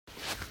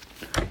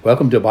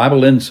Welcome to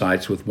Bible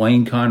Insights with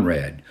Wayne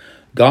Conrad.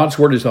 God's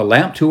Word is a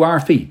lamp to our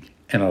feet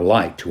and a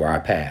light to our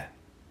path.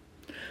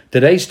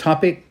 Today's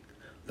topic,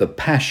 the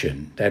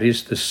passion, that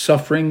is the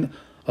suffering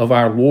of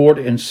our Lord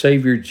and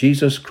Savior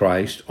Jesus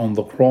Christ on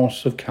the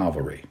cross of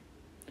Calvary.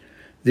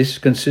 This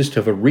consists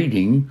of a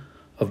reading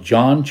of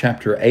John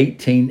chapter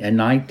 18 and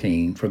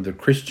 19 from the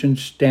Christian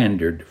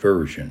Standard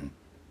Version.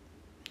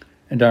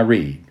 And I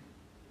read,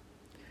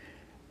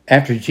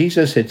 After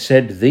Jesus had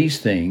said these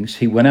things,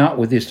 he went out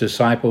with his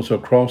disciples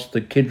across the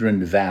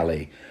Kidron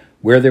Valley,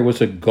 where there was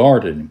a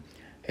garden,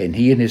 and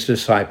he and his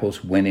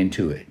disciples went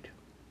into it.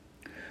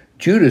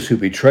 Judas, who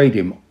betrayed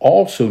him,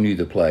 also knew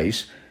the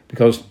place,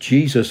 because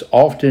Jesus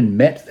often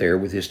met there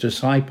with his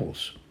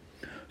disciples.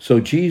 So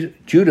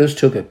Judas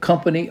took a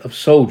company of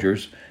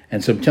soldiers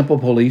and some temple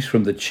police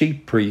from the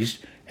chief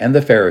priests and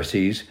the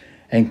Pharisees,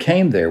 and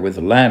came there with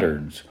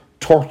lanterns,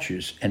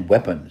 torches, and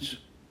weapons.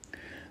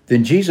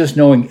 Then Jesus,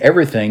 knowing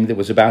everything that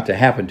was about to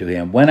happen to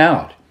him, went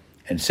out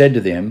and said to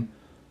them,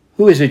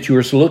 Who is it you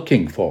are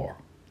looking for?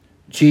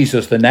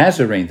 Jesus the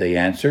Nazarene, they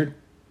answered.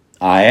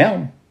 I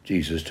am,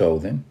 Jesus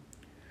told them.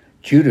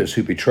 Judas,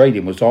 who betrayed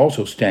him, was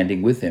also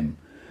standing with him.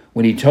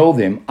 When he told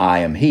them, I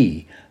am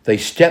he, they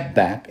stepped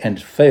back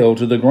and fell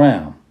to the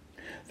ground.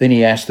 Then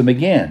he asked them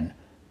again,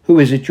 Who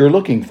is it you're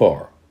looking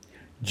for?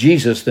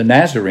 Jesus the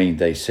Nazarene,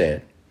 they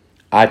said.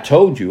 I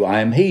told you I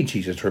am he,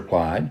 Jesus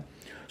replied.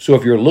 So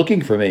if you're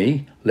looking for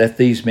me, let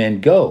these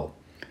men go.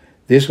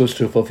 This was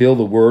to fulfill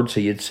the words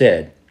he had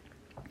said.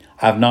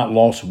 I've not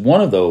lost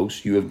one of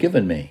those you have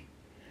given me.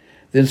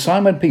 Then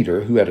Simon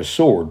Peter, who had a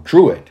sword,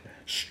 drew it,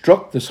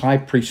 struck the high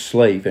priest's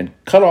slave, and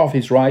cut off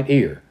his right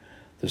ear.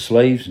 The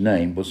slave's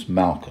name was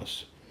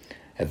Malchus.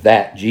 At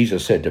that,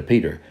 Jesus said to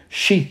Peter,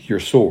 Sheath your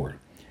sword.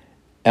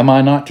 Am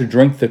I not to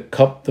drink the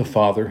cup the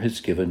Father has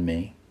given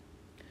me?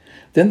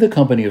 Then the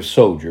company of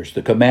soldiers,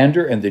 the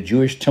commander and the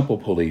Jewish temple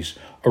police,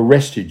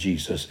 arrested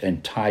Jesus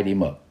and tied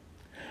him up.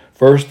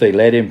 First they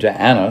led him to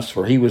Annas,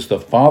 for he was the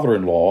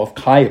father-in-law of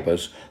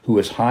Caiaphas, who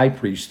was high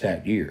priest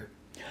that year.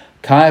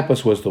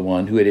 Caiaphas was the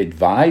one who had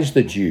advised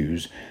the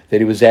Jews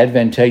that it was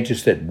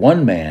advantageous that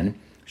one man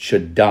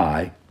should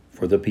die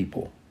for the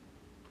people.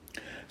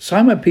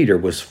 Simon Peter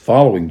was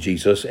following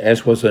Jesus,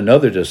 as was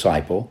another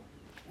disciple.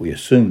 We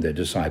assume that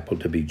disciple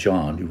to be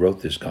John, who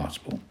wrote this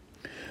gospel.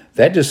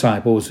 That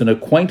disciple was an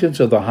acquaintance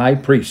of the high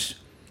priest,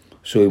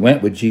 so he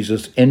went with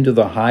Jesus into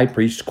the high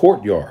priest's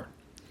courtyard.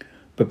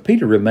 But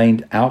Peter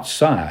remained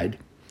outside,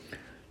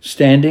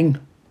 standing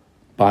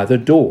by the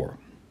door.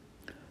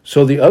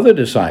 So the other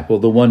disciple,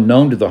 the one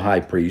known to the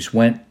high priest,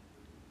 went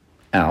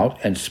out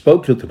and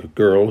spoke to the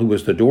girl who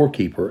was the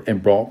doorkeeper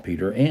and brought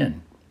Peter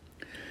in.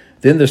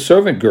 Then the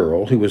servant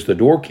girl, who was the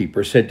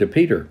doorkeeper, said to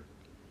Peter,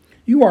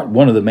 You aren't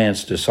one of the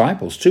man's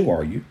disciples too,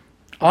 are you?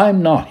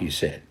 I'm not, he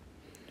said.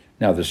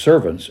 Now the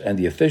servants and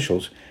the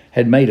officials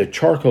had made a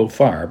charcoal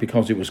fire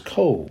because it was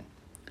cold.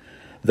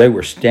 They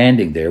were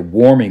standing there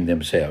warming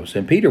themselves,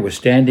 and Peter was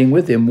standing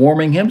with them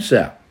warming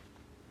himself.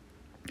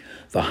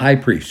 The high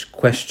priest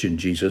questioned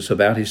Jesus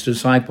about his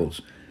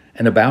disciples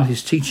and about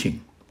his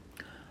teaching.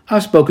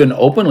 I've spoken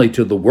openly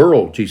to the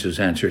world, Jesus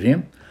answered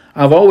him.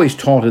 I've always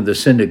taught in the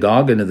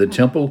synagogue and in the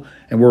temple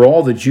and where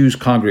all the Jews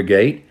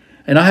congregate,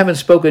 and I haven't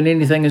spoken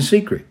anything in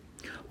secret.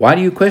 Why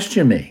do you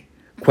question me?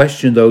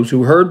 Question those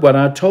who heard what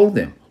I told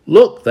them.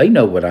 Look, they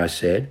know what I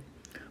said.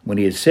 When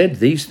he had said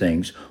these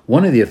things,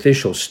 one of the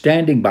officials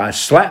standing by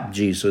slapped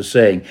Jesus,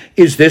 saying,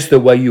 Is this the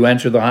way you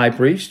answer the high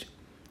priest?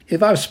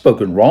 If I've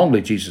spoken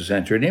wrongly, Jesus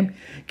answered him,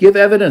 give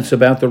evidence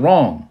about the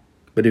wrong.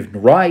 But if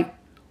right,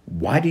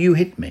 why do you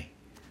hit me?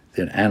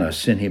 Then Annas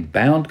sent him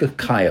bound to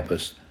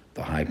Caiaphas,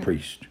 the high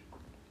priest.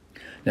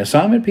 Now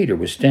Simon Peter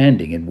was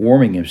standing and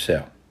warming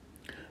himself.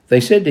 They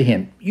said to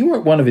him, You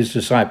aren't one of his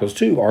disciples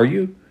too, are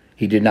you?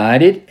 He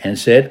denied it and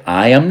said,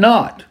 I am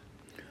not.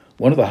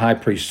 One of the high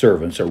priest's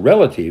servants, a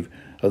relative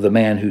of the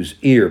man whose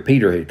ear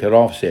Peter had cut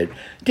off, said,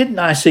 Didn't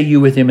I see you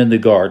with him in the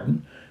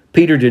garden?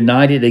 Peter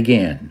denied it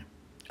again.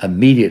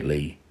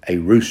 Immediately a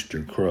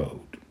rooster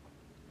crowed.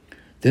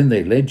 Then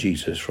they led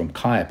Jesus from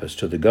Caiaphas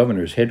to the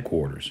governor's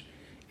headquarters.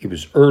 It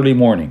was early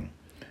morning.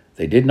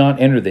 They did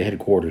not enter the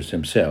headquarters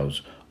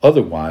themselves,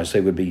 otherwise they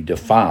would be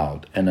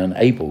defiled and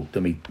unable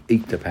to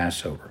eat the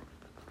Passover.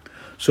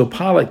 So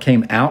Pilate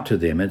came out to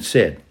them and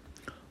said,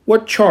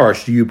 What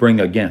charge do you bring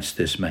against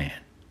this man?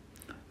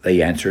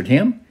 They answered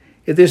him,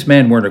 If this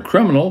man weren't a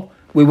criminal,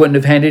 we wouldn't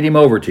have handed him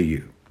over to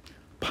you.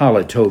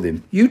 Pilate told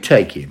them, You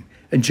take him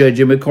and judge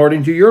him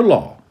according to your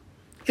law.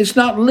 It's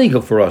not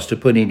legal for us to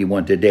put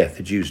anyone to death,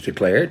 the Jews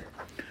declared.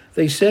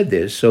 They said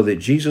this so that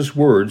Jesus'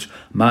 words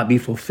might be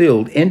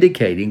fulfilled,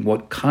 indicating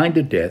what kind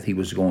of death he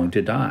was going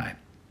to die.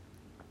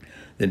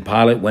 Then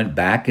Pilate went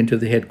back into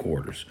the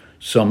headquarters,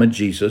 summoned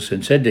Jesus,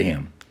 and said to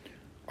him,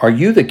 Are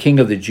you the king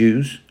of the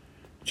Jews?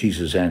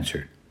 Jesus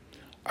answered,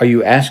 Are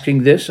you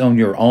asking this on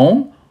your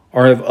own,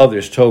 or have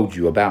others told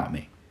you about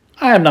me?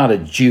 I am not a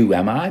Jew,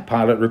 am I?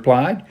 Pilate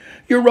replied.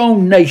 Your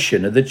own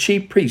nation and the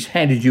chief priests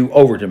handed you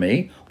over to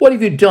me. What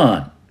have you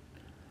done?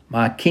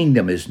 My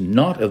kingdom is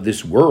not of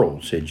this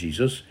world, said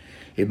Jesus.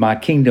 If my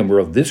kingdom were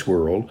of this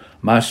world,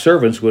 my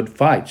servants would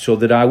fight so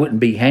that I wouldn't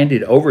be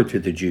handed over to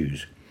the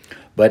Jews.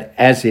 But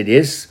as it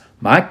is,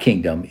 my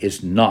kingdom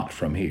is not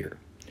from here."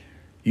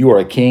 "You are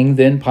a king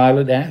then?"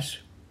 Pilate asked.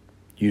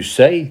 "You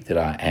say that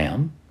I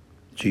am,"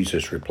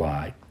 Jesus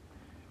replied.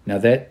 Now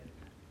that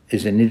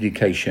is an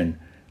indication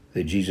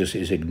that Jesus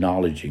is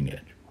acknowledging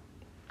it.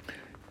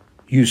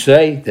 "You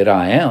say that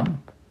I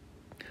am.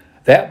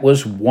 That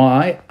was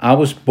why I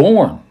was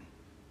born.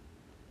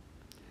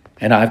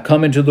 And I've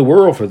come into the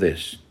world for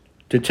this,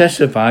 to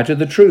testify to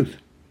the truth.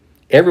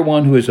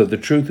 Everyone who is of the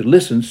truth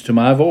listens to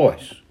my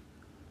voice."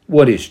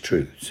 "What is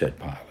truth?" said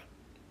Pilate.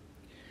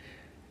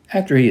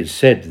 After he had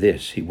said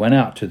this, he went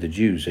out to the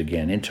Jews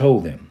again and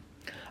told them,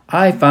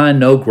 "I find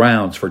no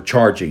grounds for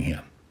charging him.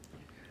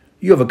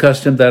 You have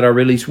accustomed that I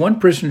release one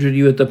prisoner to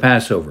you at the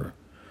Passover.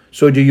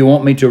 So do you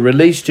want me to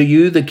release to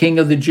you the King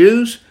of the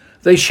Jews?"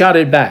 They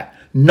shouted back,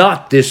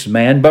 "Not this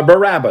man, but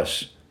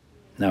Barabbas."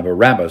 Now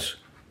Barabbas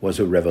was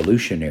a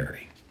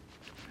revolutionary.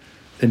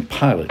 Then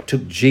Pilate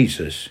took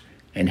Jesus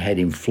and had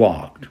him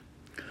flogged.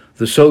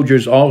 The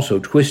soldiers also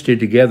twisted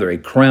together a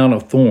crown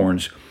of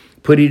thorns,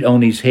 put it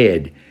on his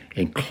head,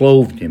 and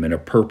clothed him in a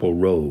purple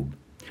robe.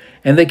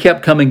 And they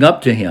kept coming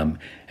up to him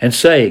and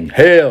saying,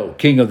 "Hail,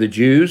 King of the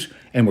Jews,"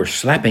 and were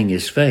slapping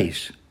his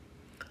face.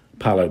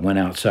 Pilate went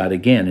outside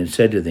again and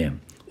said to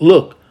them,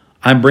 "Look,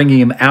 I'm bringing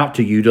him out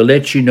to you to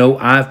let you know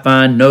I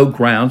find no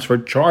grounds for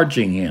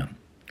charging him."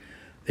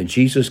 Then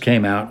Jesus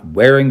came out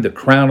wearing the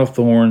crown of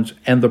thorns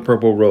and the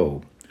purple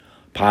robe.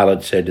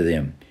 Pilate said to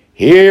them,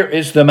 "Here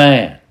is the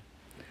man."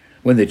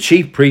 When the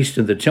chief priests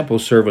and the temple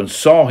servants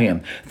saw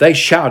him, they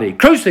shouted,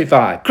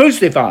 "Crucify!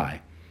 Crucify!"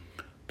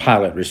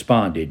 Pilate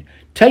responded,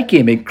 "Take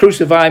him and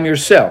crucify him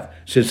yourself,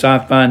 since I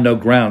find no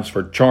grounds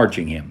for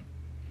charging him."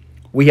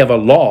 "We have a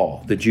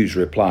law," the Jews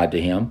replied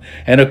to him,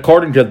 "and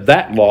according to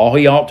that law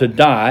he ought to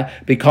die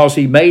because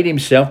he made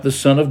himself the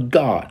Son of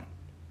God."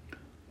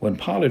 When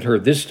Pilate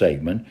heard this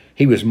statement,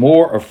 he was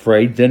more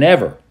afraid than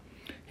ever.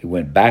 He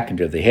went back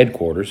into the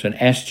headquarters and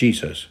asked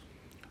Jesus,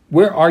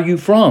 "Where are you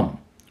from?"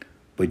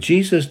 But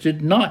Jesus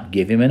did not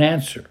give him an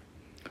answer.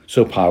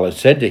 So Pilate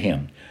said to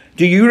him,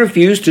 "Do you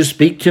refuse to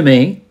speak to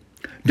me?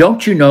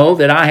 Don't you know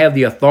that I have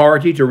the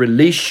authority to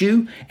release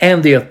you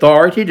and the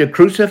authority to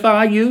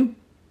crucify you?"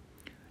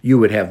 "You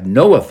would have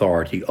no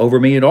authority over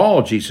me at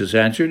all," Jesus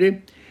answered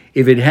him,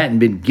 "if it hadn't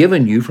been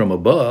given you from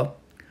above.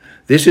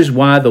 This is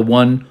why the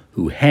one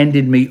who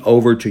handed me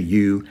over to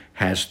you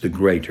has the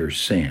greater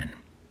sin."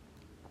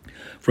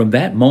 From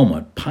that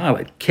moment,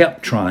 Pilate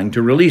kept trying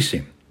to release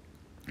him.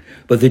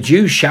 But the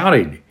Jews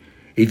shouted,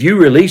 "If you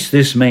release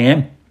this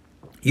man,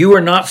 you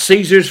are not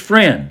Caesar's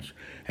friends,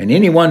 and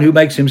anyone who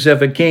makes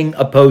himself a king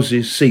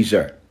opposes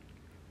Caesar."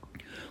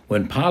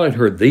 When Pilate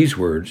heard these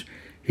words,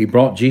 he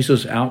brought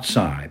Jesus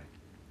outside.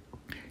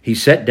 He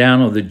sat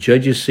down on the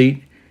judge's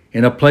seat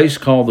in a place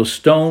called the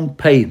Stone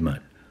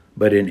Pavement,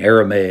 but in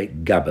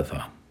Aramaic,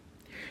 Gabbatha.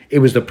 It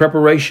was the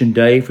preparation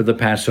day for the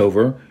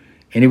Passover,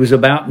 and it was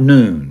about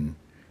noon.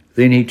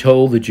 Then he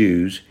told the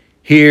Jews,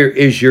 "Here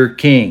is your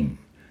king."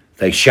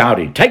 They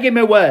shouted, "Take him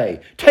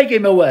away! Take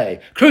him away!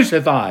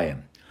 Crucify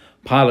him!"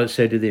 Pilate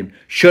said to them,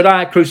 "Should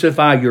I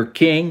crucify your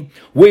king?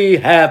 We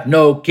have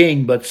no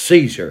king but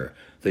Caesar,"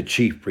 the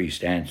chief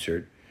priest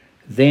answered.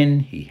 Then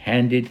he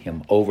handed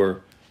him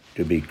over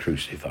to be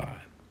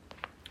crucified.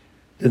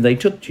 Then they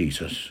took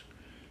Jesus,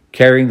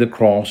 carrying the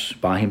cross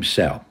by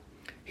himself.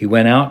 He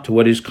went out to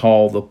what is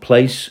called the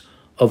place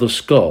of the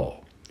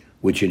skull,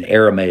 which in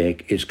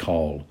Aramaic is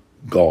called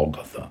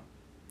Golgotha.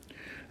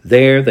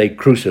 There they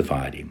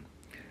crucified him,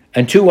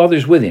 and two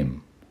others with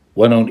him,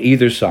 one on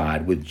either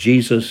side, with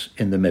Jesus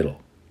in the middle.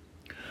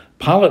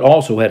 Pilate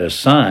also had a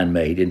sign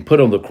made and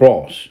put on the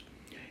cross.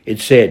 It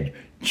said,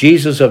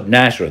 "Jesus of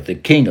Nazareth, the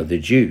King of the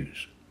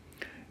Jews."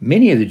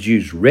 Many of the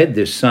Jews read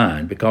this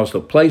sign because the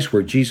place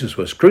where Jesus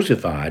was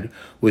crucified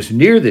was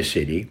near the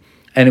city,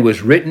 and it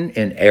was written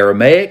in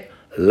Aramaic,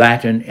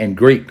 Latin, and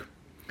Greek.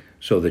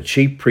 So the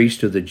chief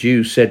priest of the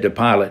Jews said to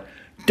Pilate,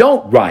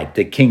 "Don't write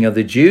the King of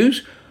the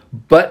Jews,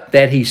 but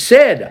that he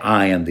said,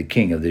 'I am the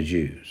King of the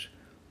Jews.'"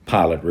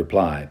 Pilate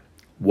replied,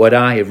 "What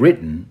I have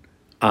written,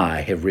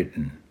 I have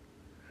written."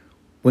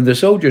 When the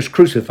soldiers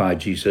crucified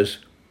Jesus,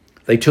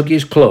 they took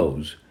his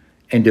clothes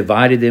and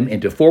divided them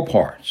into 4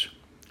 parts,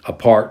 a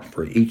part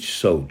for each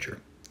soldier.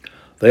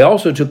 They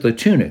also took the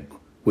tunic,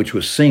 which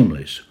was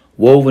seamless,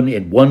 woven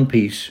in one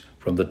piece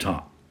from the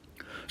top.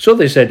 So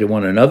they said to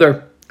one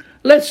another,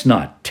 "Let's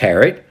not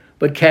tear it,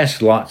 but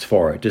cast lots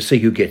for it to see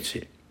who gets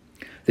it."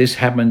 This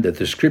happened that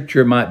the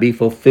scripture might be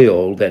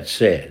fulfilled that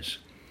says,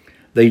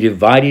 "They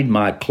divided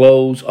my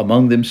clothes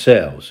among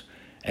themselves,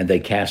 and they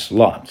cast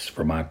lots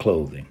for my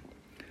clothing."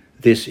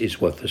 This is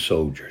what the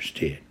soldiers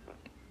did.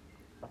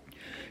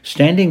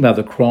 Standing by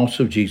the cross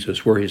of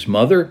Jesus were his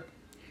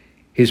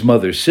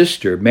mother's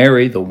sister,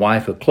 Mary, the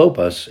wife of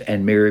Clopas,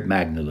 and Mary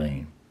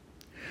Magdalene.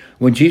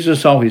 When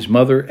Jesus saw his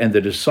mother and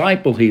the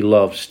disciple he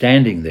loved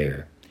standing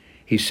there,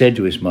 he said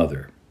to his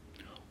mother,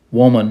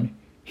 "Woman,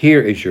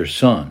 here is your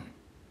son."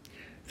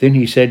 Then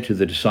he said to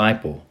the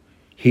disciple,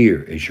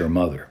 "Here is your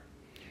mother."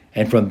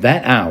 And from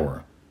that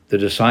hour, the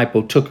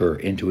disciple took her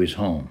into his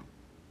home.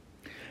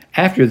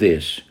 After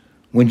this,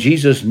 when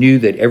Jesus knew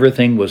that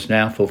everything was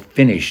now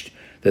finished,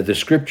 that the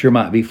scripture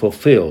might be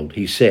fulfilled,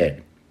 he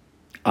said,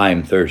 I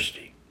am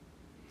thirsty.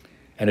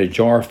 And a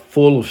jar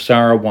full of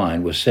sour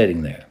wine was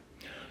sitting there.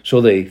 So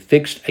they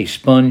fixed a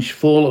sponge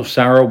full of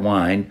sour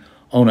wine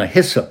on a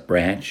hyssop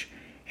branch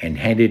and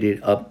handed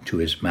it up to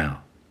his mouth.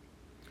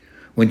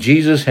 When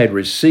Jesus had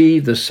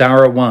received the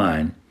sour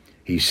wine,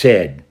 he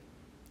said,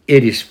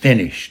 It is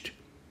finished.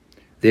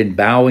 Then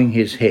bowing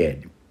his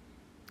head,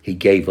 he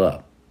gave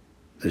up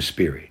the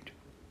spirit.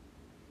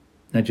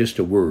 Now just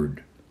a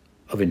word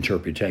of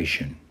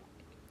interpretation.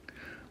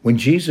 When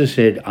Jesus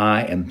said,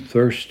 I am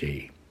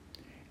thirsty,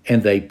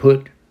 and they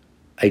put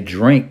a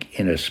drink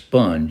in a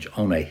sponge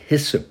on a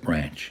hyssop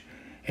branch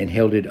and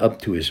held it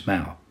up to his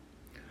mouth,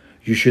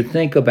 you should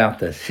think about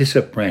the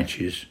hyssop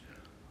branches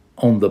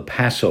on the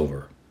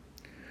Passover,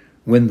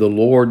 when the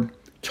Lord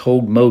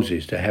told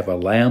Moses to have a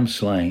lamb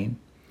slain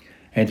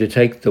and to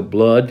take the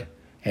blood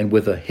and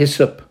with a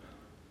hyssop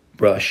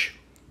brush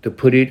to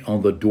put it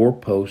on the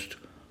doorpost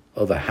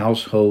of the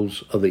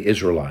households of the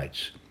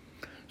Israelites,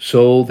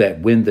 so that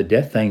when the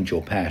death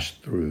angel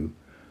passed through,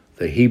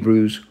 the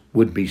Hebrews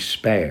would be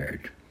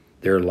spared.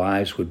 Their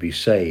lives would be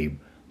saved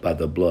by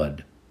the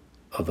blood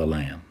of the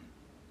Lamb.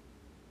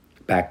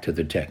 Back to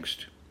the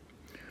text.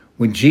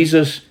 When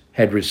Jesus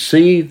had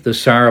received the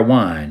sour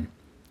wine,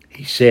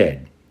 he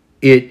said,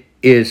 It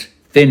is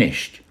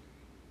finished.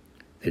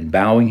 Then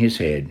bowing his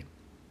head,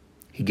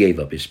 he gave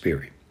up his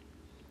spirit.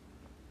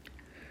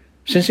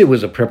 Since it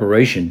was a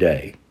preparation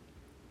day,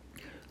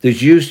 the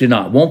Jews did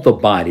not want the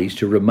bodies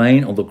to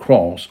remain on the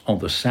cross on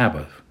the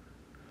Sabbath,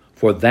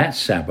 for that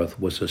Sabbath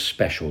was a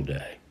special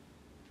day.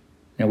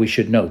 Now we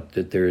should note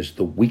that there is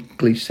the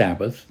weekly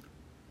Sabbath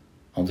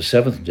on the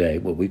seventh day,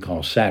 what we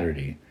call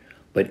Saturday,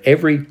 but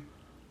every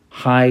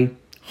high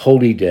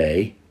holy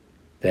day,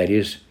 that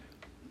is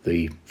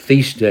the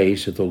feast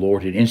days that the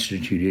Lord had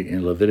instituted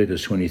in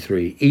Leviticus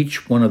 23,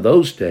 each one of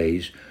those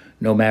days,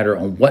 no matter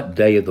on what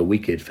day of the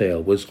week it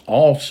fell, was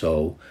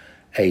also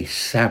a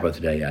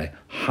Sabbath day, a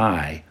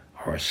high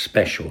or a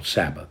special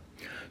Sabbath.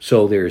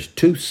 So there's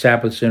 2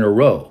 Sabbaths in a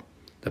row,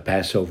 the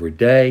Passover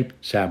day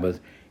Sabbath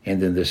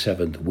and then the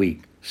 7th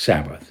week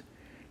Sabbath.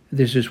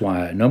 This is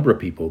why a number of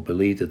people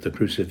believe that the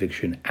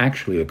crucifixion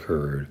actually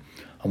occurred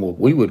on what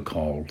we would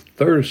call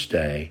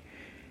Thursday,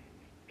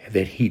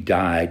 that he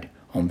died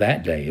on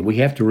that day. And we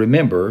have to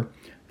remember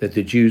that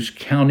the Jews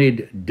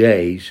counted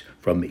days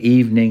from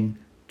evening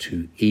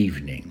to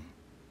evening.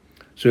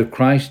 So if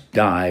Christ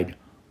died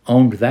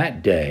on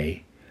that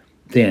day,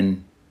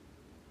 then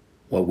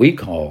what we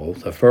call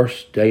the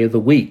first day of the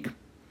week,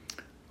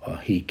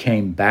 he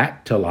came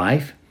back to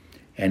life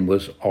and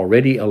was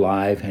already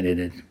alive and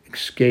had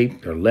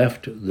escaped or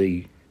left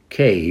the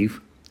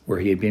cave where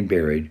he had been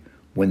buried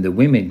when the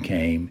women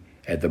came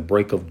at the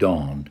break of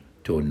dawn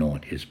to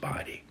anoint his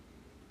body.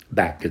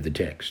 Back to the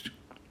text.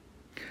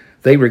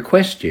 They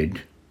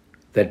requested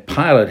that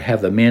Pilate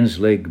have the men's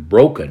leg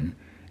broken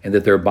and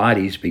that their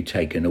bodies be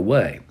taken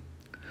away.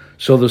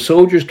 So the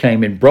soldiers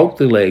came and broke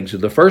the legs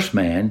of the first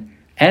man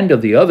and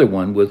of the other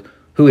one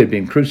who had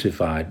been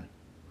crucified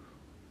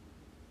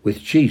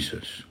with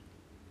Jesus.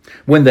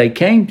 When they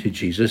came to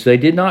Jesus, they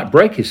did not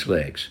break his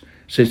legs,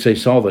 since they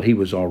saw that he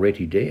was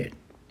already dead.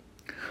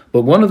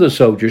 But one of the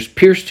soldiers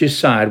pierced his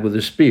side with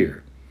a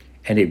spear,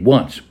 and at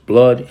once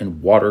blood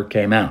and water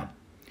came out.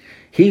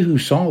 He who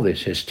saw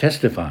this has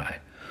testified,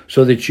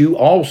 so that you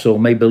also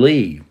may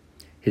believe.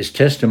 His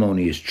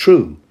testimony is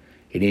true,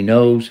 and he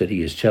knows that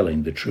he is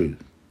telling the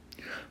truth.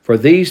 For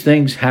these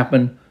things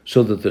happened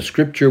so that the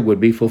scripture would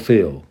be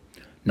fulfilled.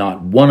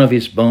 Not one of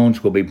his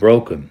bones will be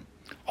broken.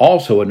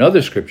 Also,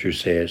 another scripture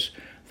says,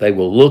 they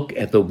will look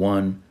at the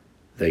one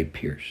they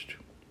pierced.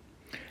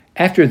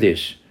 After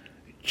this,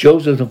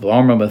 Joseph of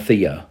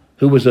Arimathea,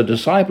 who was a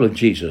disciple of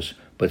Jesus,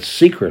 but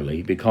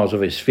secretly because of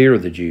his fear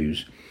of the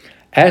Jews,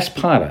 asked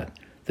Pilate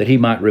that he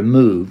might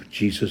remove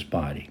Jesus'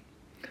 body.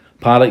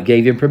 Pilate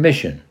gave him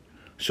permission,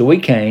 so he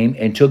came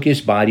and took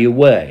his body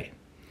away.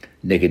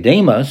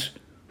 Nicodemus,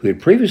 who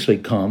had previously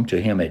come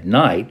to him at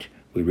night,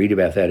 we read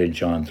about that in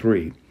John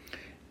 3,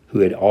 who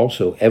had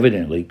also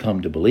evidently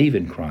come to believe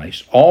in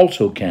Christ,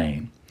 also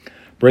came,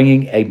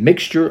 bringing a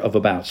mixture of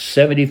about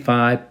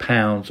 75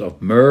 pounds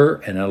of myrrh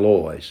and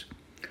aloes.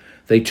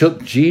 They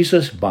took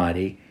Jesus'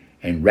 body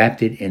and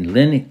wrapped it in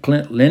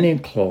linen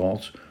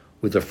cloths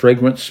with the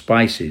fragrant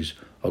spices,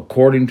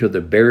 according to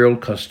the burial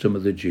custom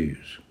of the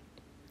Jews.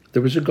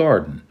 There was a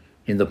garden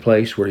in the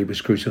place where he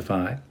was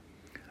crucified.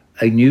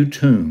 A new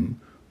tomb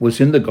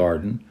was in the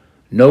garden.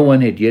 No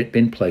one had yet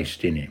been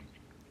placed in it.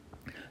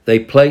 They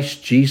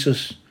placed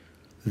Jesus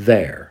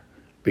there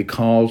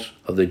because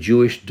of the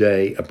Jewish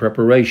day of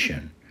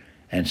preparation,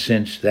 and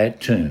since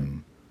that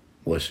tomb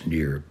was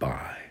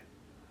nearby.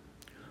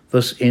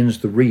 Thus ends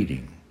the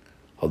reading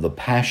of the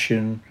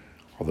passion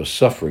or the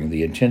suffering,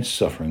 the intense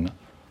suffering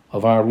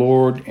of our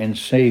Lord and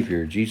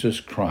Savior Jesus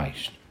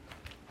Christ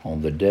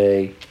on the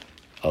day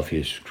of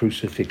his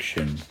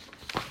crucifixion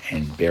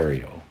and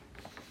burial.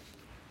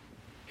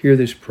 Hear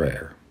this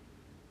prayer.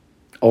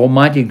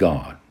 Almighty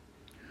God,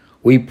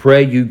 we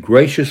pray you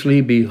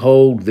graciously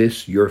behold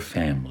this your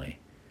family,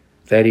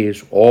 that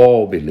is,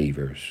 all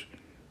believers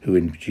who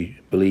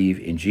believe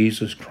in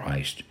Jesus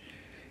Christ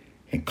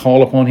and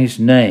call upon his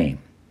name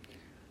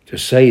to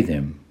save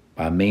them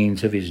by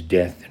means of his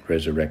death and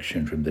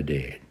resurrection from the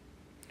dead.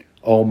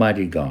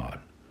 Almighty God,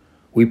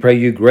 we pray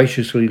you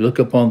graciously look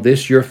upon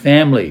this your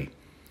family,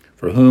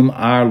 for whom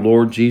our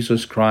Lord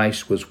Jesus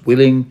Christ was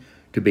willing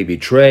to be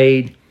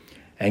betrayed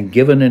and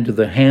given into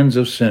the hands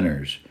of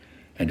sinners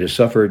and to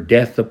suffer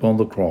death upon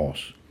the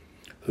cross,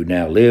 who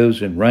now lives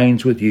and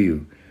reigns with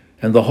you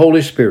and the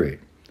Holy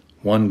Spirit,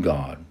 one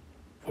God,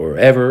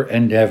 forever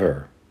and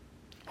ever.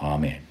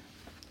 Amen.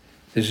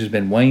 This has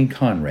been Wayne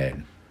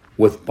Conrad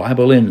with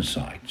Bible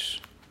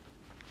Insights,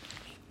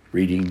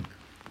 reading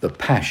the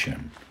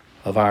Passion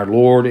of our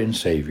Lord and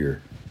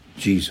Savior,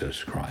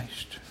 Jesus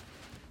Christ.